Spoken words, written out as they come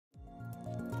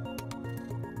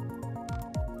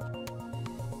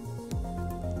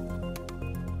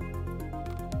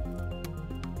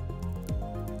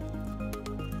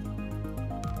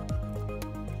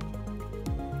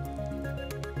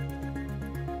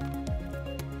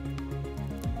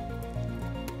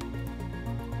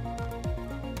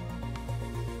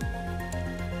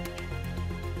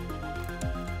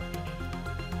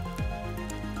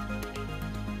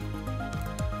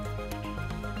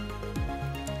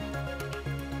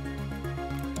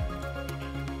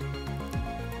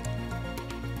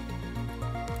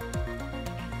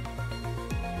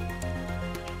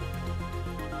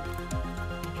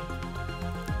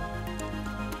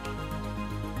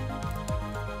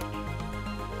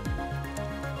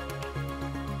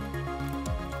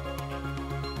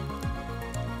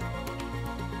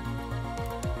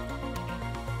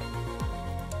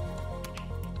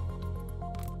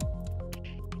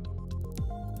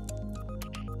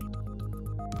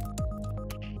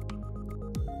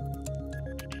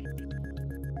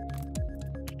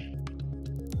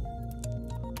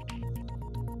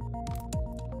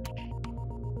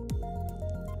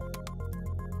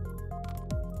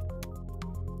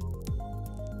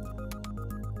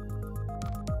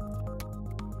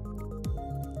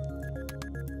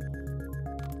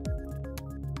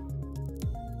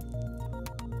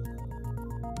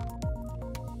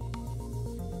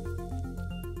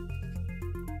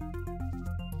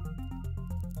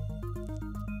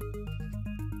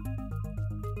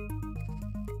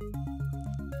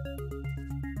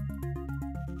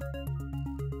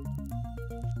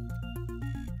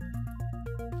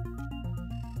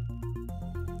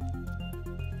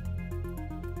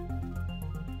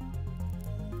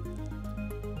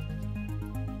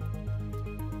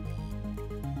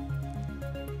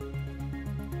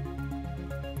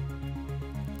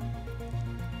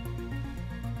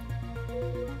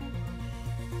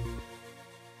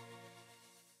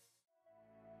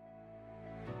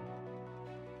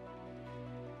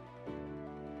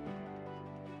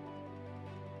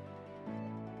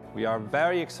We are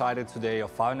very excited today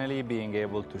of finally being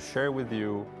able to share with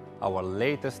you our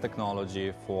latest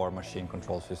technology for machine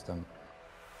control system.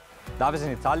 DAVI is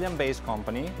an Italian-based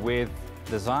company with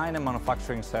design and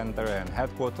manufacturing center and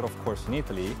headquarters, of course, in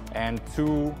Italy, and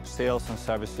 2 sales and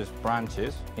services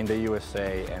branches in the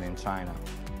USA and in China.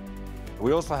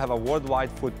 We also have a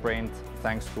worldwide footprint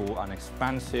thanks to an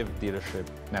expansive dealership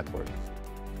network.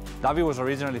 DAVI was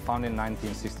originally founded in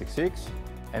 1966,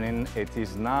 and it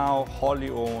is now wholly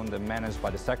owned and managed by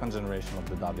the 2nd generation of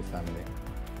the DAVI family.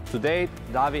 To date,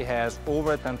 DAVI has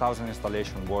over 10,000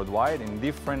 installations worldwide in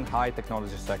different high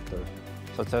technology sectors,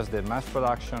 such as the mass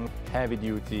production, heavy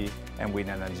duty, and wind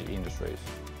energy industries.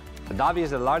 DAVI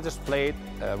is the largest plate,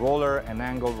 roller, and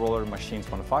angle roller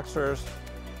machines manufacturers,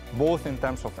 both in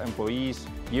terms of employees,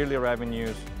 yearly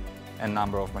revenues, and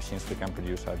number of machines we can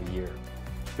produce every year.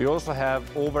 We also have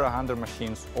over 100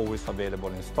 machines always available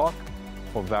in stock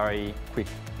for very quick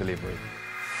delivery.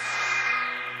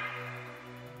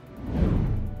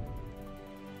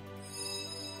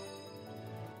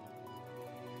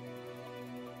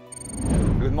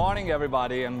 Good morning,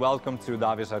 everybody, and welcome to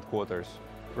DAVI's headquarters.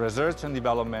 Research and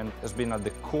development has been at the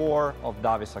core of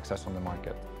DAVI's success on the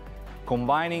market.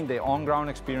 Combining the on-ground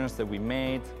experience that we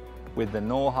made with the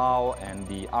know-how and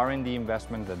the R&D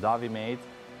investment that DAVI made,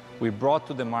 we brought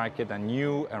to the market a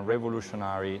new and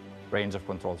revolutionary range of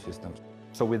control systems.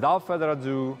 So without further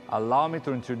ado, allow me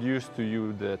to introduce to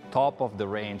you the top of the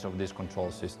range of these control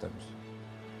systems,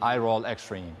 iRoll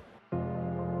eXtreme.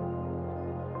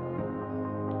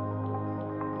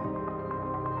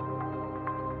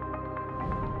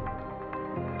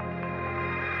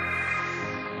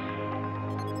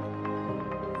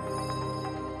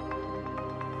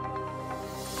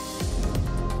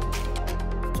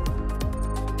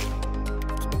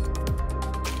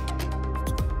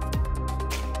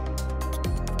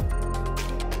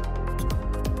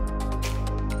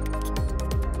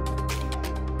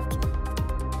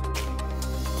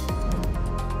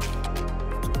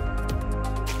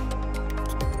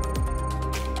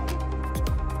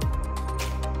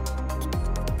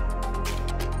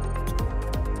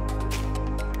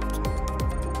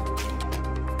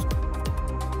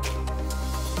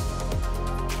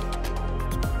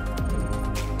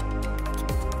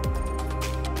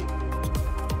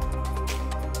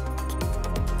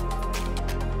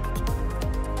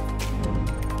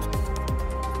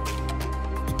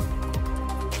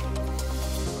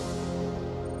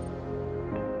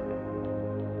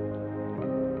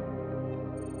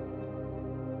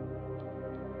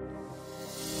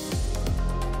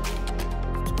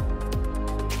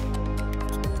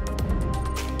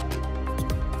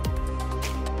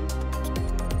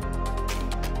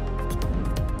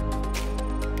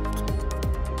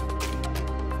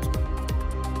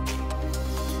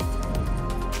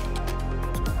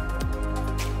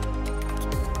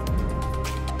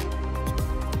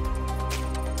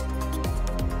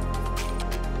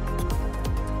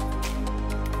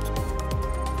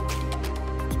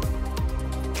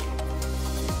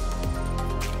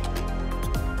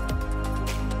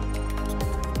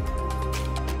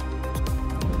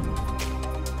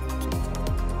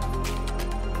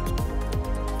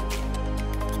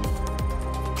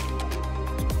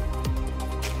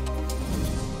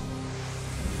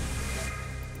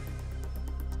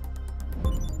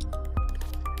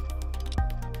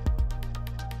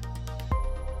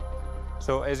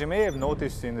 So as you may have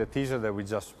noticed in the teaser that we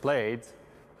just played,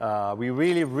 we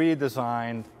really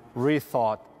redesigned,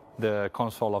 rethought the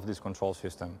console of this control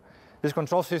system. This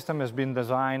control system has been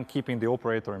designed keeping the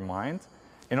operator in mind,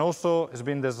 and also has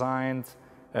been designed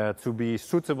to be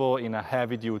suitable in a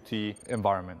heavy-duty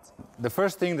environment. The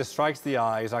first thing that strikes the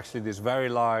eye is actually this very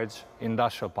large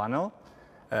industrial panel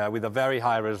with a very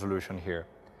high resolution here.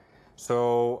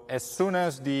 So as soon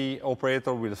as the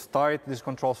operator will start these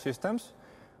control systems,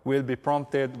 we'll be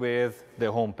prompted with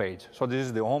the home page. So this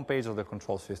is the home page of the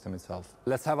control system itself.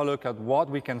 Let's have a look at what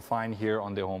we can find here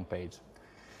on the home page.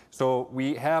 So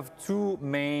we have 2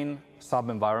 main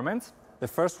sub-environments. The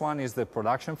first one is the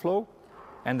production flow,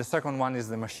 and the second one is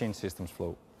the machine systems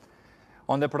flow.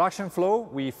 On the production flow,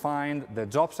 we find the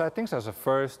job settings as a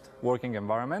first working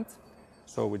environment.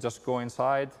 So we just go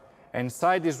inside.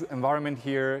 Inside this environment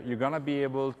here, you're gonna be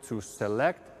able to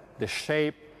select the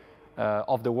shape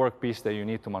of the workpiece that you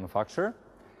need to manufacture,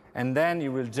 and then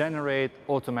you will generate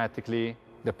automatically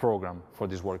the program for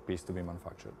this workpiece to be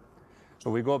manufactured.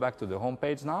 So we go back to the home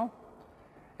page now,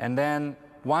 and then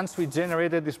once we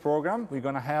generated this program, we're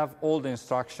going to have all the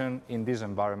instruction in this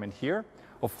environment here.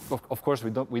 Of course,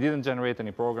 we didn't generate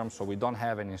any program, so we don't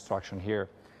have any instruction here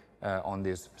on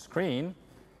this screen.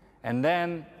 And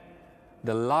then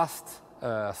the last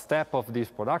step of this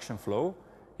production flow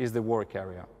is the work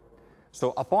area.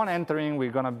 So upon entering,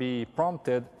 we're going to be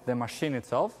prompted the machine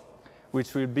itself,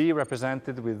 which will be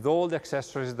represented with all the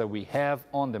accessories that we have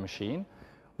on the machine,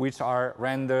 which are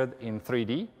rendered in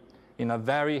 3D in a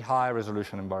very high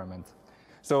resolution environment.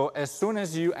 So as soon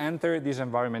as you enter this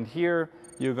environment here,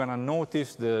 you're going to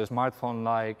notice the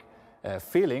smartphone-like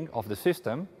feeling of the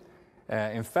system.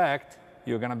 In fact,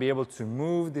 you're going to be able to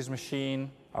move this machine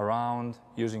around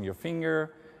using your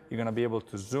finger. You're going to be able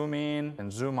to zoom in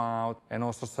and zoom out and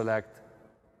also select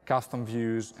custom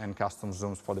views and custom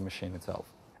zooms for the machine itself.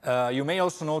 You may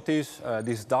also notice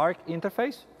this dark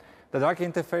interface. The dark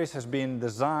interface has been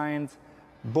designed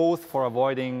both for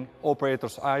avoiding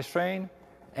operator's eye strain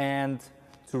and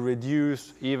to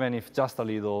reduce, even if just a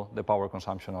little, the power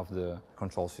consumption of the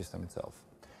control system itself.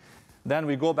 Then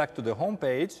we go back to the home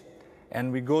page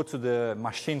and we go to the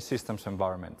machine systems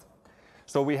environment.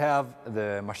 So we have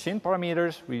the machine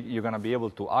parameters you're going to be able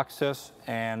to access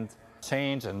and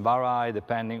change and vary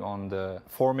depending on the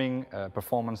forming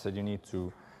performance that you need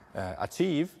to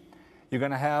achieve. You're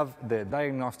going to have the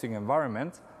diagnostic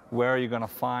environment where you're going to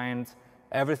find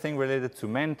everything related to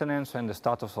maintenance and the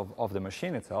status of the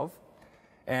machine itself.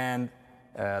 And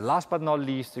last but not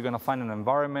least, you're going to find an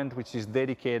environment which is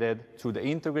dedicated to the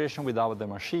integration with other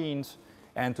machines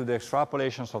and to the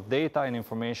extrapolations of data and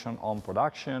information on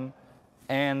production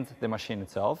and the machine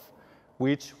itself,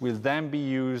 which will then be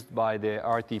used by the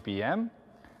RTPM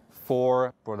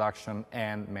for production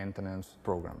and maintenance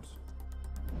programs.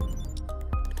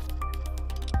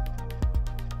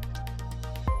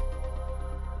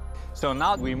 So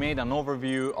now we made an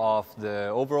overview of the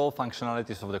overall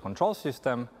functionalities of the control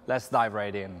system. Let's dive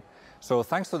right in. So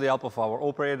thanks to the help of our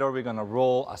operator, we're going to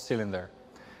roll a cylinder.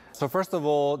 So first of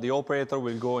all, the operator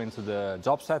will go into the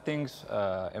job settings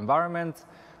environment,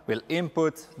 will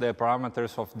input the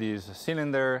parameters of this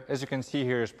cylinder. As you can see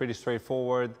here, it's pretty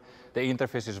straightforward. The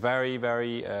interface is very,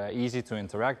 very easy to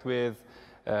interact with.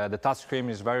 The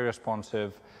touchscreen is very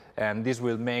responsive, and this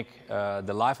will make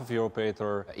the life of your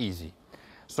operator easy.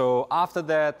 So after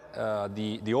that,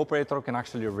 the operator can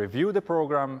actually review the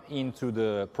program into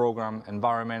the program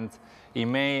environment. He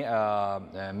may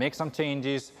make some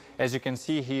changes. As you can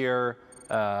see here,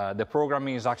 the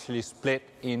programming is actually split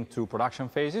into production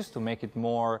phases to make it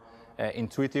more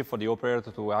intuitive for the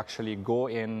operator to actually go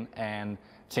in and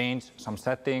change some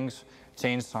settings,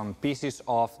 change some pieces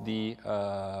of the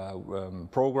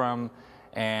program,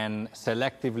 and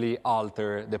selectively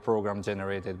alter the program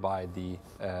generated by the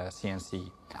CNC.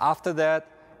 After that,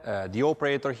 the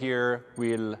operator here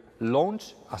will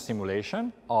launch a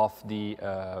simulation of the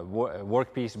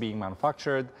workpiece being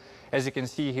manufactured. As you can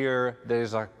see here, there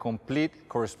is a complete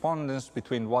correspondence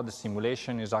between what the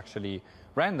simulation is actually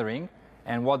rendering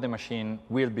and what the machine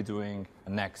will be doing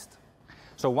next.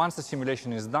 So once the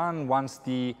simulation is done, once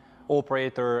the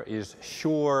operator is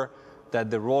sure that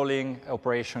the rolling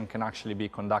operation can actually be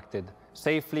conducted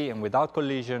safely and without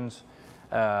collisions,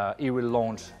 it will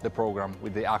launch the program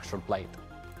with the actual plate.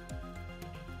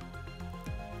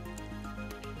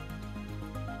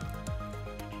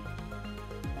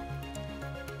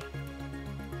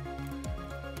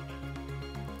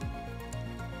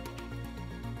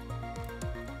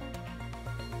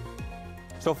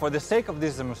 So for the sake of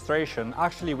this demonstration,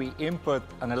 actually we input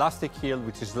an elastic yield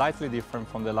which is slightly different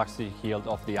from the elastic yield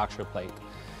of the actual plate.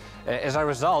 As a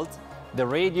result, the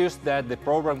radius that the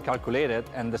program calculated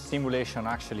and the simulation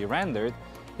actually rendered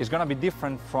is going to be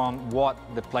different from what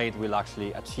the plate will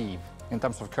actually achieve in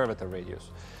terms of curvature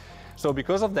radius. So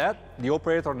because of that, the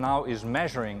operator now is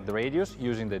measuring the radius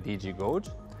using the DG gauge.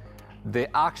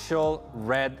 The actual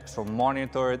read, so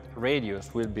monitored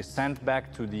radius, will be sent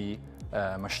back to the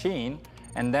machine.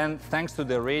 And then, thanks to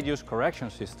the radius correction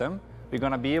system, we're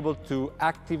going to be able to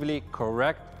actively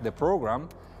correct the program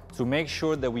to make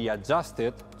sure that we adjust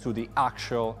it to the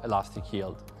actual elastic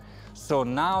yield. So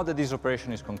now that this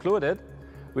operation is concluded,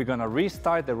 we're going to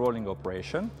restart the rolling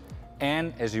operation.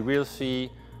 And as you will see,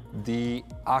 the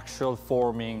actual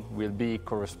forming will be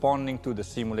corresponding to the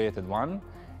simulated one,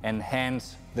 and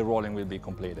hence the rolling will be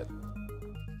completed.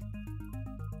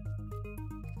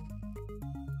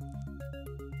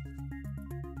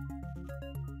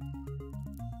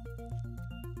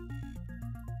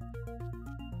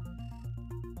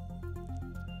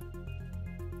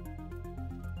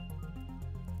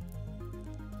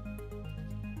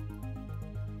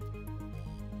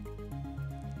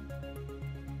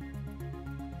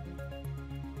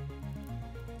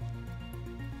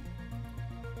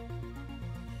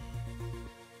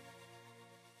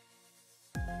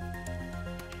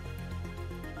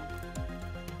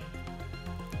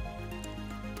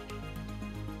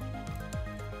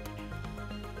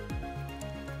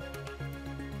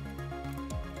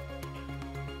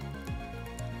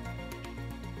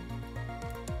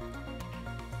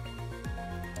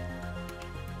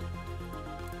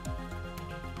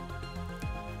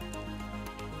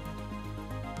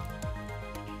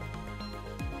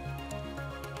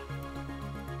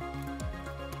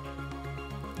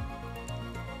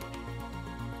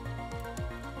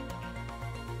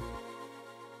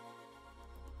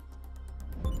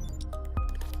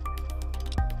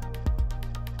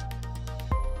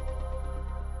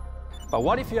 But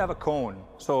what if you have a cone?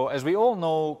 So as we all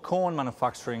know, cone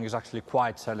manufacturing is actually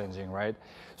quite challenging, right?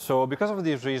 So because of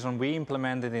this reason, we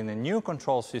implemented in a new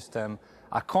control system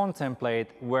a cone template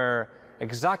where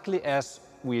exactly as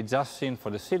we just seen for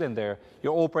the cylinder,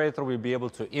 your operator will be able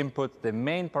to input the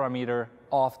main parameter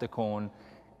of the cone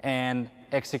and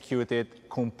execute it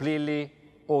completely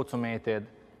automated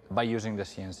by using the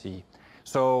CNC.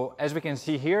 So as we can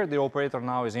see here, the operator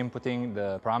now is inputting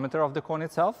the parameter of the cone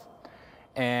itself.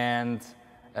 And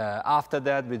after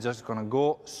that, we're just going to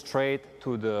go straight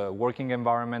to the working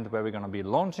environment where we're going to be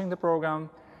launching the program.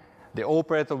 The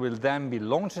operator will then be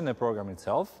launching the program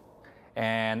itself.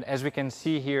 And as we can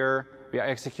see here, we are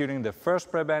executing the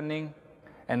first pre-bending.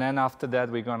 And then after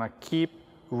that, we're going to keep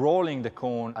rolling the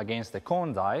cone against the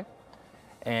cone die.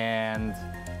 And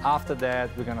after that,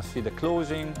 we're going to see the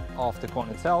closing of the cone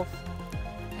itself.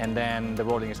 And then the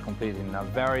rolling is completed in a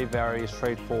very, very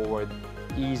straightforward,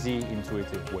 easy,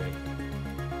 intuitive way.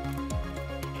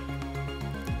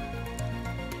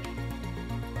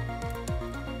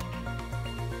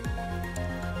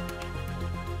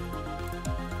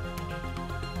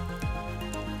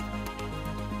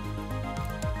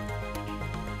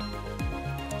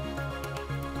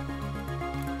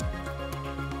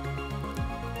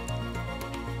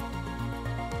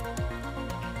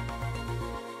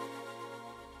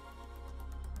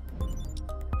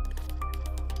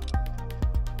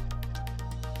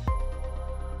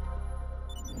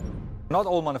 Not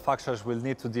all manufacturers will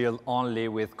need to deal only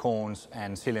with cones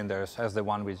and cylinders as the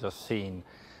one we just seen.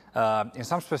 In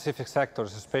some specific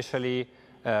sectors, especially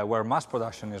where mass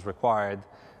production is required,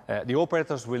 the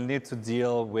operators will need to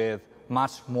deal with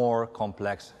much more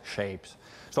complex shapes.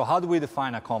 So how do we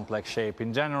define a complex shape?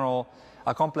 In general,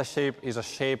 a complex shape is a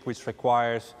shape which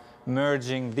requires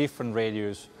merging different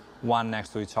radius one next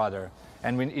to each other.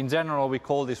 And in general, we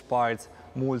call these parts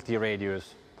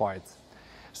multi-radius parts.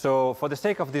 So for the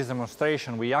sake of this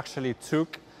demonstration, we actually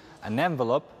took an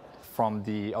envelope from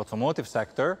the automotive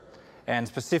sector and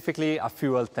specifically a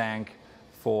fuel tank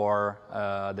for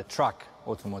the truck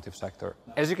automotive sector.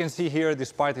 As you can see here,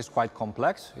 this part is quite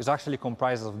complex. It's actually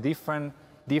comprised of different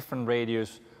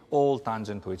radius, all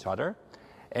tangent to each other.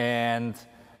 And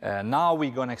now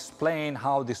we're going to explain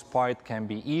how this part can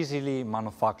be easily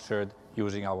manufactured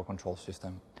using our control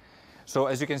system. So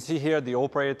as you can see here, the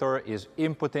operator is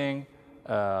inputting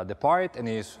the part and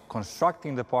is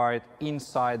constructing the part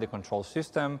inside the control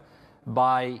system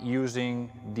by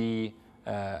using the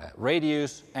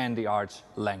radius and the arch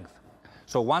length.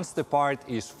 So once the part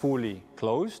is fully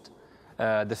closed,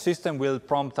 the system will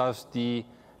prompt us the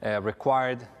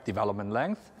required development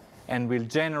length and will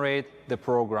generate the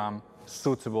program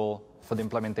suitable for the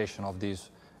implementation of this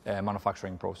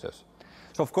manufacturing process.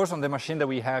 So of course, on the machine that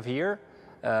we have here,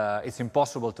 it's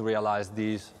impossible to realize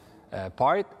this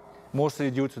part,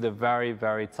 mostly due to the very,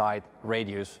 very tight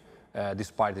radius this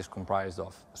part is comprised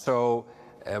of. So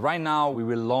right now we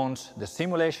will launch the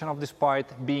simulation of this part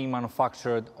being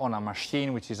manufactured on a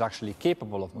machine which is actually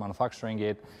capable of manufacturing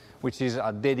it, which is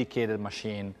a dedicated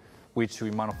machine which we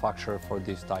manufacture for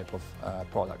this type of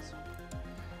products.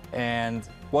 And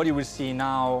what you will see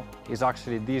now is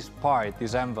actually this part,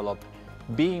 this envelope,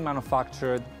 being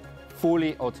manufactured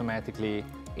fully automatically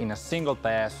in a single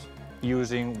pass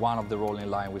using one of the rolling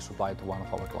line we supplied to one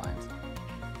of our clients.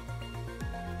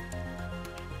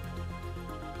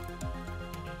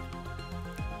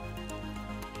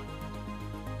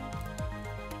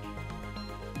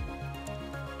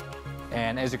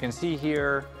 And as you can see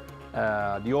here,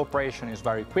 the operation is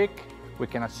very quick. We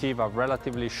can achieve a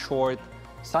relatively short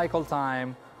cycle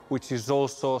time, which is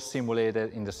also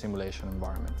simulated in the simulation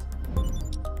environment.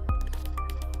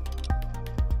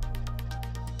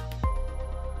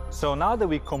 So now that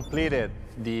we completed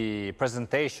the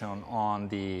presentation on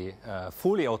the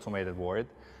fully automated board,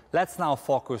 let's now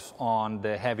focus on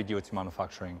the heavy-duty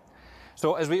manufacturing.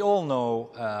 So as we all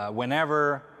know,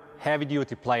 whenever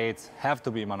heavy-duty plates have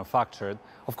to be manufactured,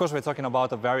 of course we're talking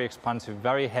about a very expensive,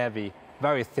 very heavy,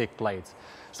 very thick plates.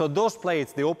 So those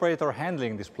plates, the operator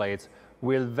handling these plates,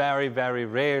 will very, very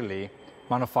rarely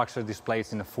manufacture these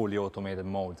plates in a fully automated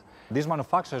mode. These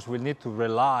manufacturers will need to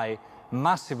rely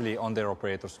massively on their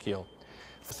operator skill.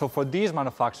 So for these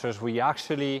manufacturers, we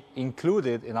actually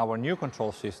included in our new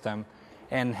control system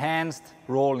enhanced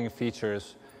rolling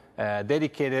features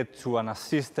dedicated to an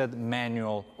assisted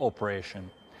manual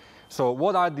operation. So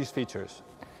what are these features?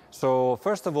 So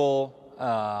first of all,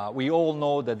 we all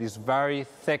know that these very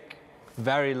thick,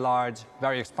 very large,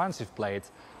 very expensive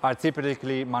plates are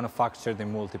typically manufactured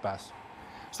in multipass.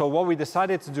 So what we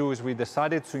decided to do is we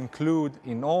decided to include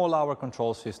in all our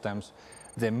control systems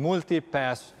the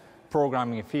multi-pass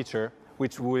programming feature,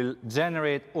 which will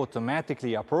generate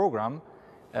automatically a program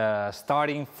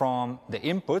starting from the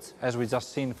inputs, as we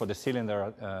just seen for the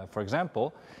cylinder, for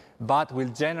example, but will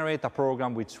generate a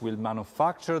program which will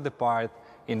manufacture the part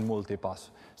in multipass,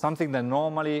 something that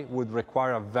normally would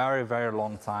require a very, very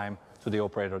long time to the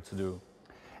operator to do.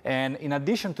 And in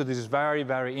addition to this very,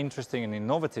 very interesting and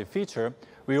innovative feature,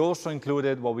 we also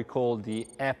included what we call the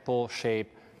apple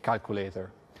shape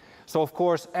calculator. So of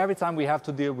course, every time we have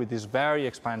to deal with these very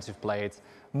expensive plates,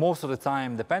 most of the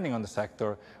time, depending on the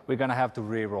sector, we're going to have to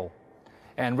re-roll.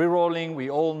 And re-rolling, we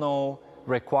all know,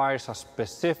 requires a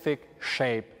specific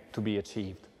shape to be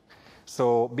achieved.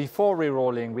 So before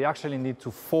re-rolling, we actually need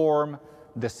to form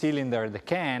the cylinder, the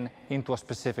can, into a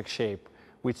specific shape,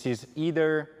 which is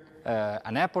either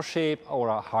an apple shape or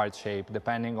a heart shape,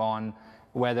 depending on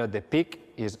whether the pick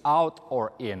is out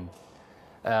or in.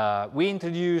 We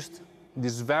introduced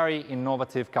this very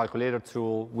innovative calculator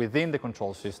tool within the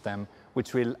control system,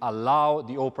 which will allow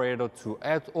the operator to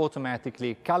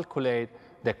automatically calculate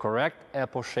the correct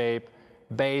apple shape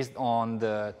based on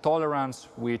the tolerance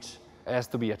which has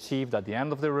to be achieved at the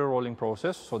end of the re-rolling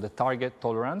process, so the target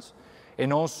tolerance.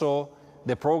 And also,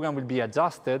 the program will be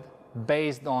adjusted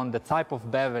based on the type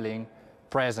of beveling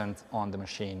present on the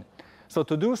machine. So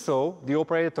to do so, the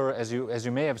operator, as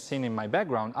you may have seen in my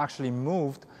background, actually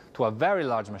moved to a very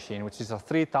large machine, which is a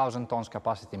 3,000 tons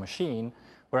capacity machine,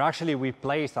 where actually we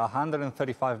placed a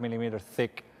 135 millimeter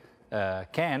thick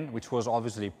can, which was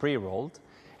obviously pre-rolled,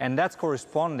 and that's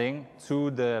corresponding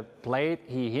to the plate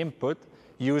he input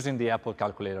using the Apple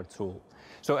calculator tool.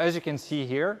 So as you can see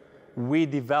here, we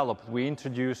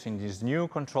introduced in this new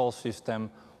control system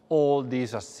all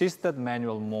these assisted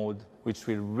manual mode, which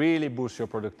will really boost your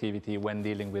productivity when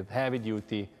dealing with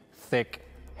heavy-duty, thick,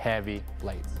 heavy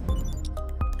plates.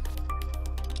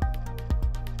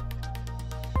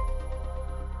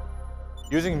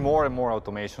 Using more and more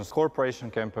automations,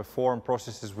 corporations can perform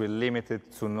processes with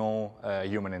limited to no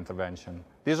human intervention.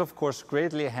 This, of course,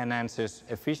 greatly enhances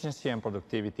efficiency and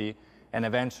productivity and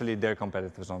eventually their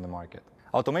competitiveness on the market.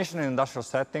 Automation in industrial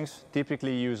settings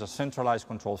typically use a centralized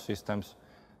control systems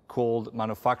called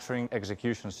Manufacturing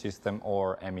Execution System,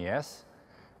 or MES,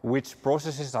 which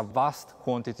processes a vast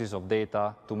quantities of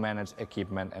data to manage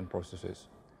equipment and processes.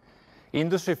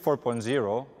 Industry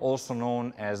 4.0, also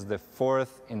known as the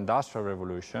fourth industrial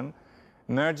revolution,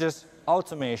 merges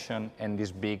automation and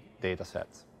these big data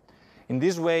sets. In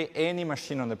this way, any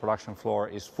machine on the production floor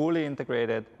is fully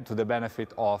integrated to the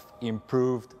benefit of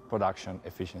improved production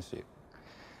efficiency.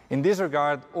 In this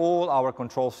regard, all our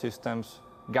control systems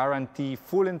guarantee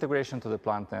full integration to the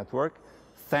plant network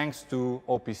thanks to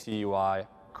OPC UI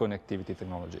connectivity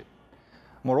technology.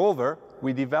 Moreover,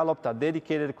 we developed a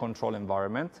dedicated control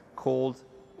environment called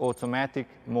Automatic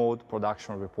Mode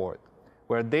Production Report,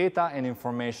 where data and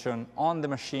information on the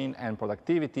machine and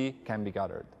productivity can be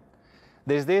gathered.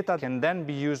 This data can then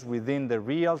be used within the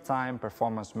real-time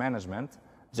performance management,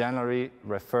 generally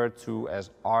referred to as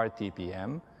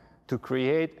RTPM, to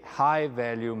create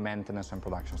high-value maintenance and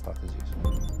production strategies.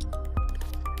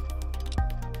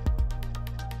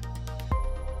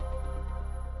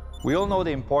 We all know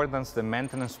the importance the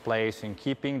maintenance plays in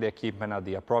keeping the equipment at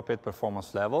the appropriate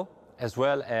performance level, as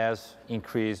well as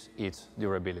increase its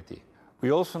durability.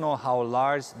 We also know how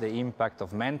large the impact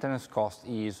of maintenance cost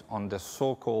is on the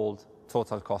so-called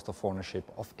total cost of ownership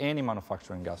of any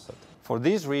manufacturing asset. For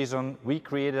this reason, we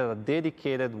created a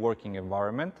dedicated working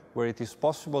environment where it is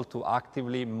possible to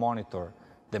actively monitor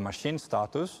the machine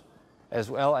status, as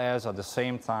well as at the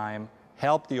same time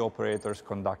help the operators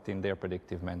conducting their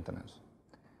predictive maintenance.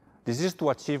 This is to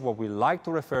achieve what we like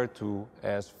to refer to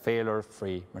as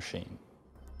failure-free machine.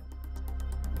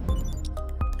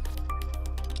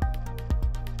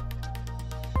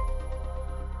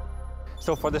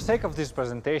 So for the sake of this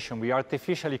presentation, we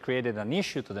artificially created an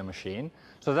issue to the machine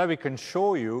so that we can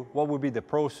show you what would be the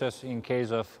process in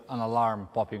case of an alarm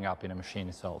popping up in a machine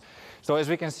itself. So as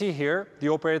we can see here, the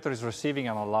operator is receiving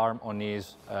an alarm on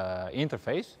his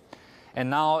interface. And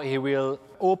now he will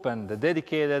open the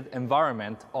dedicated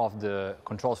environment of the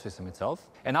control system itself.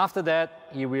 And after that,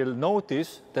 he will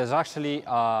notice there's actually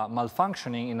a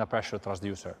malfunctioning in the pressure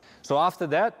transducer. So after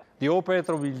that, the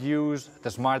operator will use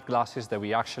the smart glasses that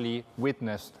we actually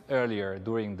witnessed earlier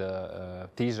during the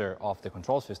teaser of the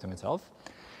control system itself.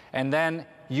 And then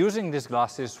using these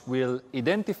glasses will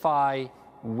identify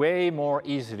way more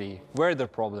easily where the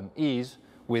problem is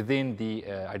within the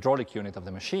hydraulic unit of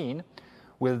the machine.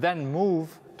 We'll then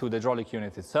move to the hydraulic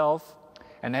unit itself,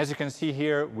 and as you can see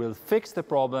here, we'll fix the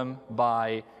problem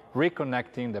by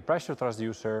reconnecting the pressure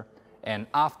transducer, and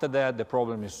after that the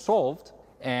problem is solved,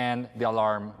 and the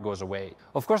alarm goes away.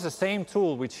 Of course, the same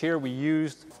tool which here we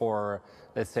used for,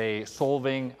 let's say,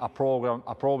 solving a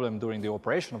problem during the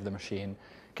operation of the machine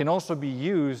can also be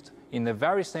used in the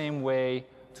very same way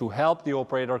to help the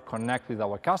operator connect with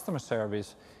our customer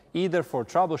service, either for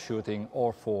troubleshooting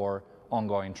or for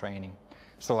ongoing training.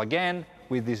 So again,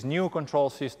 with this new control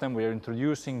system, we are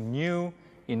introducing new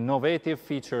innovative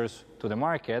features to the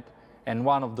market, and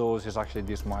one of those is actually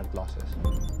these smart glasses.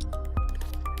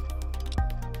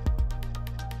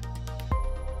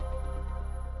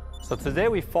 So today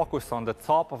we focused on the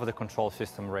top of the control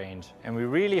system range, and we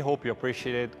really hope you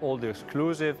appreciated all the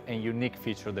exclusive and unique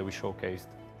features that we showcased.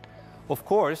 Of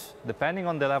course, depending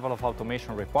on the level of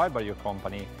automation required by your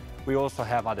company, we also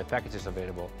have other packages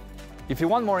available. If you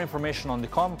want more information on the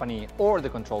company or the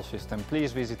control system,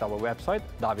 please visit our website,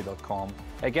 davi.com,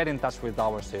 and get in touch with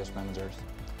our sales managers.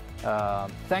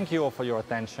 Thank you all for your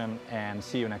attention, and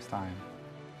see you next time.